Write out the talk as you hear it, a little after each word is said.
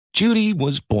Judy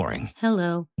was boring.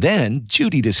 Hello. Then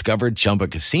Judy discovered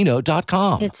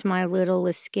ChumbaCasino.com. It's my little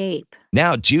escape.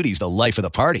 Now Judy's the life of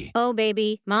the party. Oh,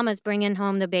 baby, mama's bringing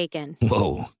home the bacon.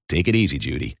 Whoa, take it easy,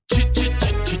 Judy.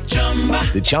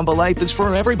 The Chumba life is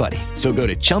for everybody. So go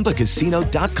to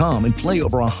ChumbaCasino.com and play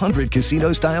over 100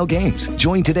 casino-style games.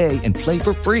 Join today and play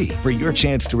for free for your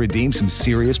chance to redeem some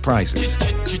serious prizes.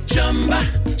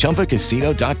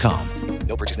 ChumbaCasino.com.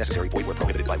 No purchase necessary. Void where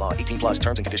prohibited by law. 18 plus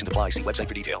terms and conditions apply. See website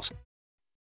for details.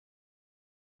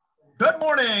 Good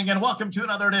morning and welcome to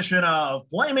another edition of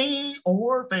Play Me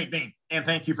or Fade Me. And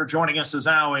thank you for joining us as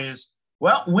always.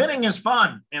 Well, winning is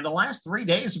fun, and the last 3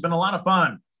 days have been a lot of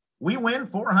fun. We win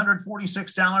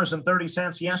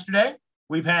 $446.30 yesterday.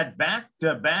 We've had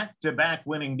back-to-back-to-back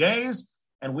winning days,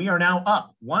 and we are now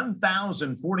up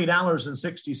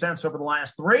 $1,040.60 over the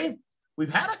last three.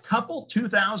 We've had a couple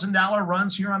 $2,000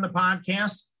 runs here on the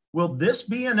podcast. Will this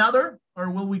be another,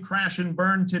 or will we crash and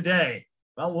burn today?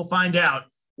 Well, we'll find out.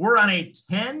 We're on a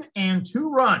 10-2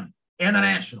 run in the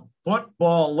National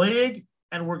Football League,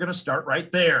 and we're going to start right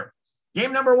there.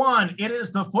 Game number one, it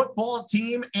is the football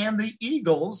team and the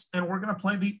Eagles, and we're going to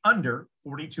play the under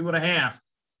 42.5.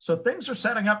 So things are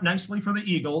setting up nicely for the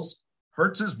Eagles.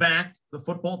 Hurts is back. The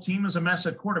football team is a mess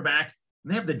at quarterback,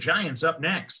 and they have the Giants up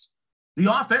next. The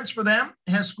offense for them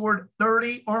has scored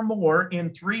 30 or more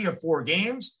in 3 of 4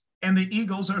 games, and the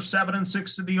Eagles are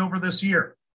 7-6 to the over this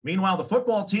year. Meanwhile, the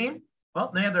football team,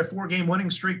 well, they had their 4-game winning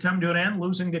streak come to an end,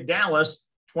 losing to Dallas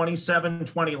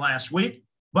 27-20 last week.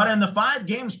 But in the 5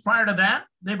 games prior to that,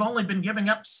 they've only been giving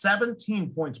up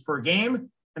 17 points per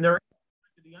game, and they're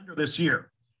to the under this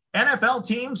year. NFL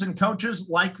teams and coaches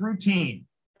like routine,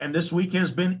 and this week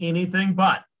has been anything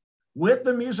but. With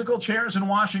the musical chairs in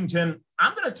Washington,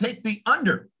 I'm going to take the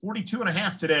under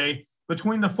 42.5 today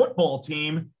between the football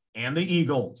team and the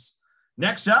Eagles.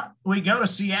 Next up, we go to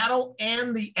Seattle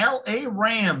and the LA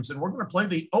Rams, and we're going to play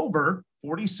the over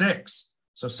 46.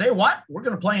 So say what? We're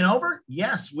going to play an over?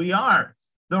 Yes, we are.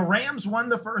 The Rams won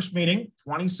the first meeting,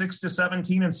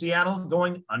 26-17 in Seattle,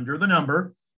 going under the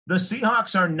number. The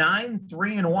Seahawks are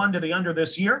 9-3-1 to the under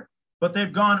this year, but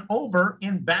they've gone over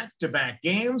in back-to-back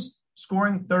games,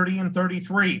 scoring 30 and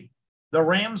 33. The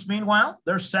Rams, meanwhile,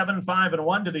 they're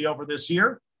 7-5-1 to the over this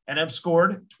year and have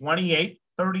scored 28,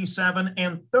 37,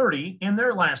 and 30 in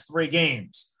their last 3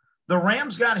 games. The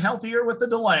Rams got healthier with the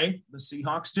delay. The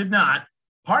Seahawks did not.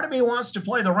 Part of me wants to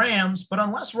play the Rams, but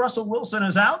unless Russell Wilson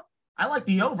is out, I like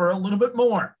the over a little bit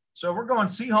more. So we're going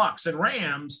Seahawks and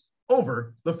Rams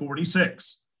over the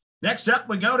 46. Next up,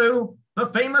 we go to the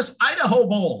famous Idaho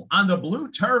Bowl on the blue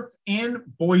turf in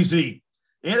Boise.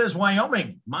 It is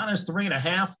Wyoming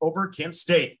 -3.5 over Kent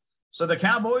State. So the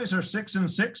Cowboys are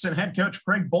 6-6, and head coach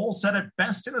Craig Bohl said it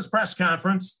best in his press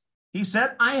conference. He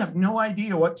said, I have no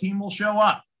idea what team will show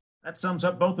up. That sums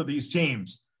up both of these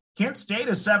teams. Kent State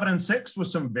is 7-6 with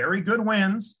some very good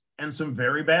wins and some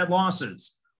very bad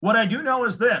losses. What I do know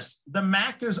is this: the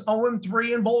MAC is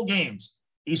 0-3 in bowl games.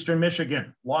 Eastern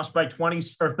Michigan lost by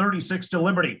 36 to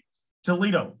Liberty.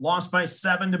 Toledo lost by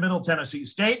 7 to Middle Tennessee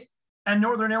State. And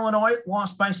Northern Illinois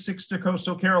lost by 6 to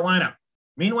Coastal Carolina.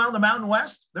 Meanwhile, the Mountain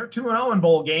West, they're 2-0 in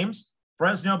bowl games.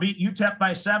 Fresno beat UTEP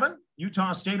by 7.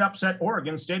 Utah State upset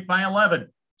Oregon State by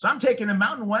 11. So I'm taking the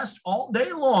Mountain West all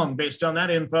day long based on that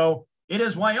info. It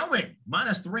is Wyoming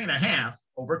 -3.5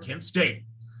 over Kent State.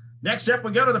 Next up,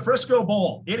 we go to the Frisco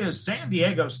Bowl. It is San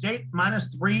Diego State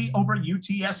 -3 over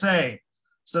UTSA.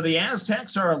 So the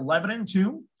Aztecs are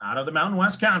 11-2 out of the Mountain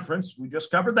West Conference. We just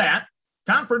covered that.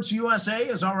 Conference USA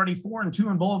is already 4-2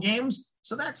 in bowl games,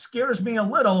 so that scares me a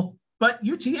little. But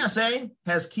UTSA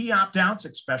has key opt-outs,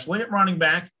 especially at running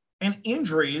back, and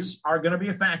injuries are going to be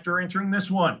a factor entering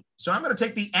this one. So I'm going to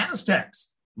take the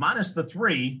Aztecs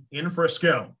 -3 in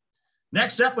Frisco.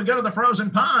 Next up, we go to the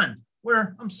Frozen Pond,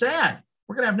 where I'm sad.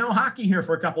 We're going to have no hockey here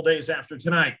for a couple days after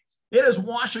tonight. It is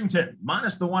Washington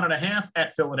 -1.5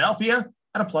 at Philadelphia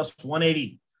at a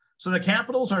 +180. So the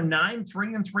Capitals are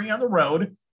 9-3-3 on the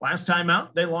road. Last time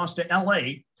out, they lost to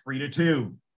LA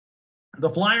 3-2. The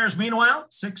Flyers, meanwhile,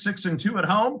 6-6-2 at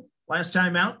home. Last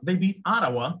time out, they beat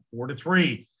Ottawa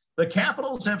 4-3. The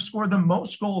Capitals have scored the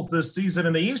most goals this season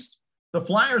in the East. The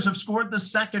Flyers have scored the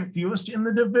second fewest in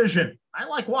the division. I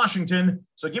like Washington,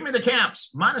 so give me the Caps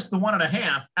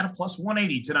 -1.5 at a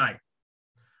 +180 tonight.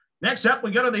 Next up, we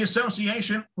go to the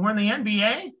Association. We're in the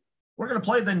NBA. We're going to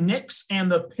play the Knicks and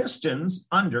the Pistons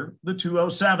under the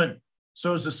 207.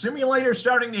 So is the simulator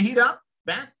starting to heat up?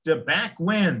 Back-to-back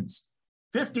wins.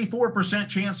 54%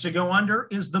 chance to go under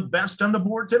is the best on the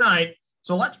board tonight.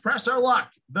 So let's press our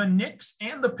luck. The Knicks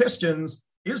and the Pistons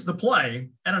is the play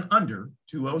at an under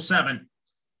 207.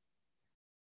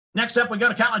 Next up, we go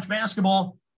to college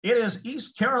basketball. It is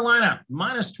East Carolina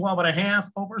minus 12.5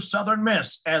 over Southern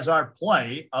Miss as our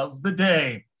play of the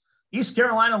day. East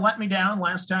Carolina let me down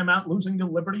last time out, losing to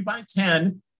Liberty by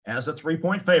 10 as a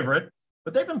 3-point favorite.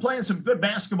 But they've been playing some good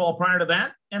basketball prior to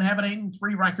that and have an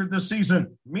 8-3 record this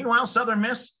season. Meanwhile, Southern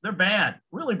Miss, they're bad,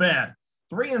 really bad.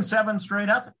 3-7 straight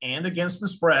up and against the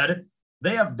spread.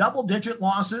 They have double-digit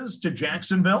losses to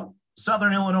Jacksonville,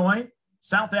 Southern Illinois,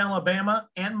 South Alabama,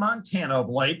 and Montana of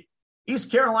late.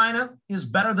 East Carolina is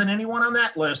better than anyone on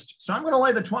that list, so I'm going to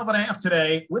lay the 12.5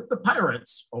 today with the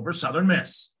Pirates over Southern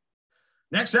Miss.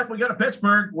 Next up, we go to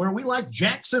Pittsburgh, where we like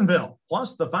Jacksonville,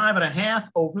 plus the 5.5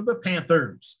 over the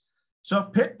Panthers. So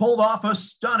Pitt pulled off a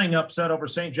stunning upset over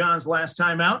St. John's last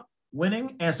time out,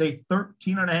 winning as a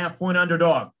 13.5-point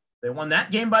underdog. They won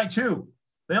that game by 2.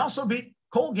 They also beat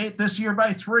Colgate this year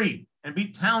by 3 and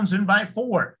beat Townsend by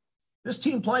 4. This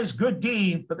team plays good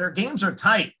D, but their games are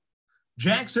tight.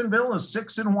 Jacksonville is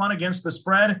 6-1 against the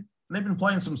spread, and they've been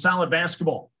playing some solid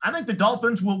basketball. I think the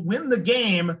Dolphins will win the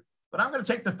game, but I'm going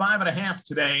to take the 5.5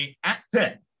 today at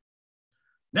Pitt.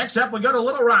 Next up, we go to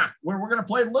Little Rock, where we're going to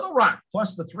play Little Rock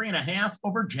plus the 3.5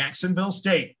 over Jacksonville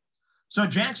State. So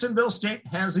Jacksonville State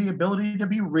has the ability to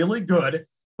be really good,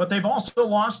 but they've also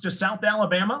lost to South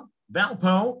Alabama,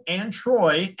 Valpo, and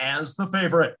Troy as the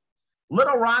favorite.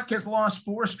 Little Rock has lost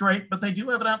 4 straight, but they do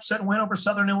have an upset win over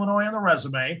Southern Illinois on the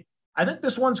resume. I think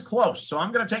this one's close, so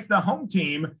I'm going to take the home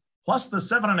team plus the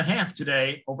 7.5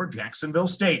 today over Jacksonville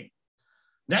State.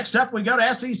 Next up, we go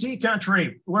to SEC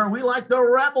country, where we like the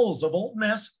Rebels of Ole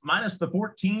Miss minus the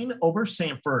 14 over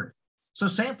Samford. So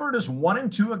Samford is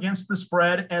 1-2 against the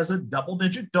spread as a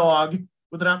double-digit dog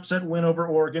with an upset win over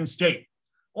Oregon State.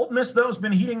 Ole Miss, though, has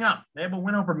been heating up. They have a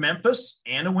win over Memphis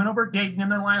and a win over Dayton in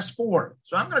their last 4.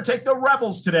 So I'm going to take the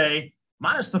Rebels today,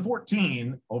 minus the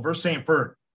 14 over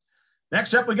Samford.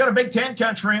 Next up, we go to Big Ten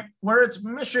country, where it's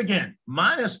Michigan,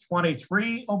 minus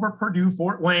 23 over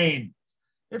Purdue-Fort Wayne.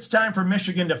 It's time for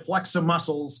Michigan to flex some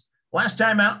muscles. Last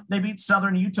time out, they beat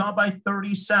Southern Utah by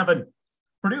 37.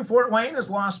 Purdue-Fort Wayne has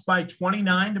lost by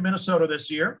 29 to Minnesota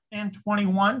this year and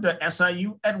 21 to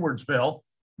SIU Edwardsville.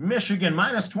 Michigan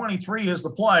minus 23 is the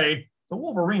play. The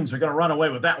Wolverines are going to run away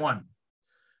with that one.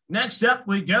 Next up,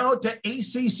 we go to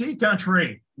ACC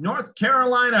country, North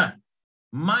Carolina,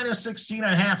 minus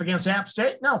 16.5 against App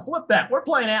State. Now flip that. We're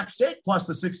playing App State plus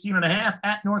the 16.5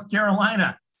 at North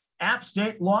Carolina. App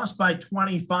State lost by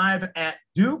 25 at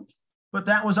Duke, but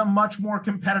that was a much more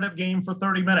competitive game for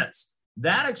 30 minutes.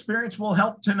 That experience will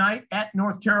help tonight at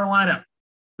North Carolina.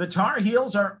 The Tar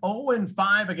Heels are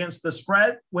 0-5 against the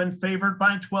spread when favored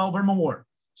by 12 or more.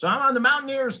 So I'm on the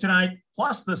Mountaineers tonight,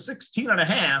 plus the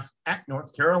 16.5 at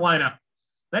North Carolina.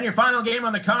 Then your final game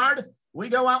on the card, we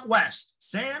go out west.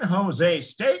 San Jose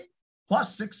State,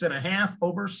 plus 6.5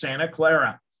 over Santa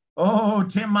Clara. Oh,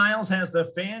 Tim Miles has the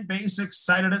fan base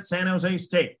excited at San Jose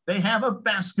State. They have a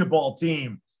basketball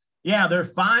team. Yeah, they're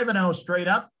 5-0 straight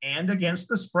up and against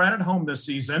the spread at home this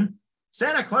season.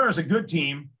 Santa Clara is a good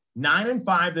team,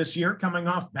 9-5 this year, coming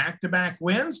off back-to-back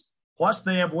wins. Plus,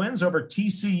 they have wins over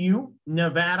TCU,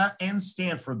 Nevada, and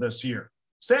Stanford this year.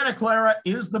 Santa Clara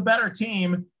is the better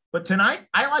team, but tonight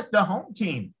I like the home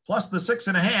team, plus the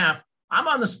 6.5. I'm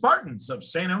on the Spartans of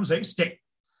San Jose State.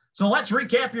 So let's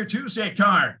recap your Tuesday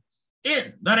card.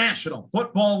 In the National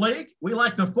Football League, we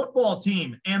like the football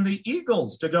team and the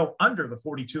Eagles to go under the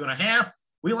 42.5.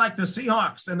 We like the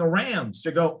Seahawks and the Rams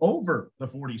to go over the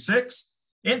 46.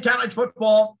 In college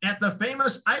football, at the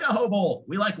famous Idaho Bowl,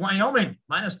 we like Wyoming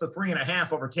minus the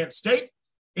 3.5 over Kent State.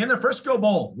 In the Frisco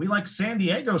Bowl, we like San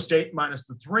Diego State minus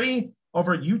the 3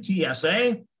 over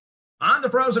UTSA. On the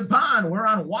Frozen Pond, we're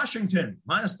on Washington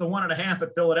minus the 1.5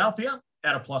 at Philadelphia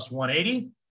at a plus 180.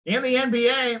 In the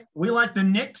NBA, we like the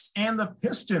Knicks and the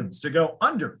Pistons to go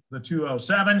under the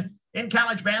 207. In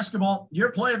college basketball,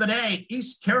 your play of the day,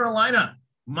 East Carolina,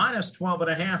 minus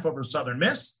 12.5 over Southern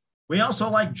Miss. We also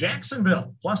like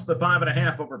Jacksonville, plus the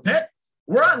 5.5 over Pitt.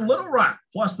 We're on Little Rock,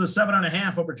 plus the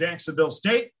 7.5 over Jacksonville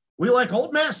State. We like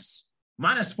Ole Miss,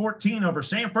 minus 14 over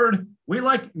Samford. We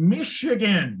like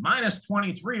Michigan, minus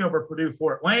 23 over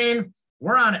Purdue-Fort Wayne.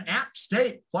 We're on App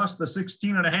State, plus the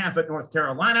 16.5 at North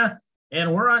Carolina.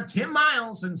 And we're on Tim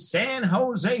Miles in San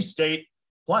Jose State,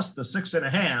 plus the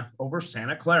 6.5 over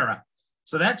Santa Clara.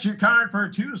 So that's your card for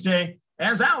Tuesday.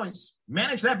 As always,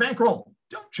 manage that bankroll.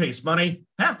 Don't chase money.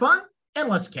 Have fun, and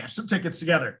let's cash some tickets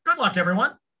together. Good luck,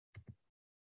 everyone.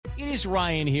 It is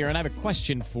Ryan here, and I have a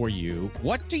question for you.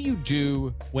 What do you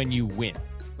do when you win?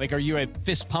 Like, are you a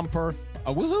fist pumper?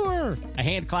 A woo-hooer, a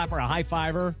hand clapper, a high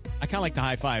fiver. I kind of like the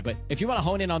high five, but if you want to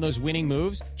hone in on those winning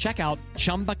moves, check out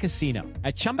Chumba Casino.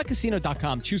 At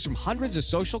ChumbaCasino.com, choose from hundreds of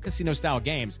social casino style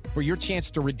games for your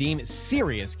chance to redeem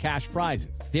serious cash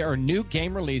prizes. There are new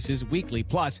game releases weekly,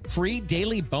 plus free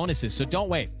daily bonuses. So don't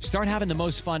wait. Start having the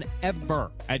most fun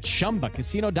ever at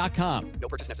ChumbaCasino.com. No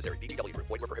purchase necessary. VGW Group.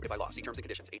 Void where prohibited by law. See terms and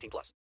conditions. 18+.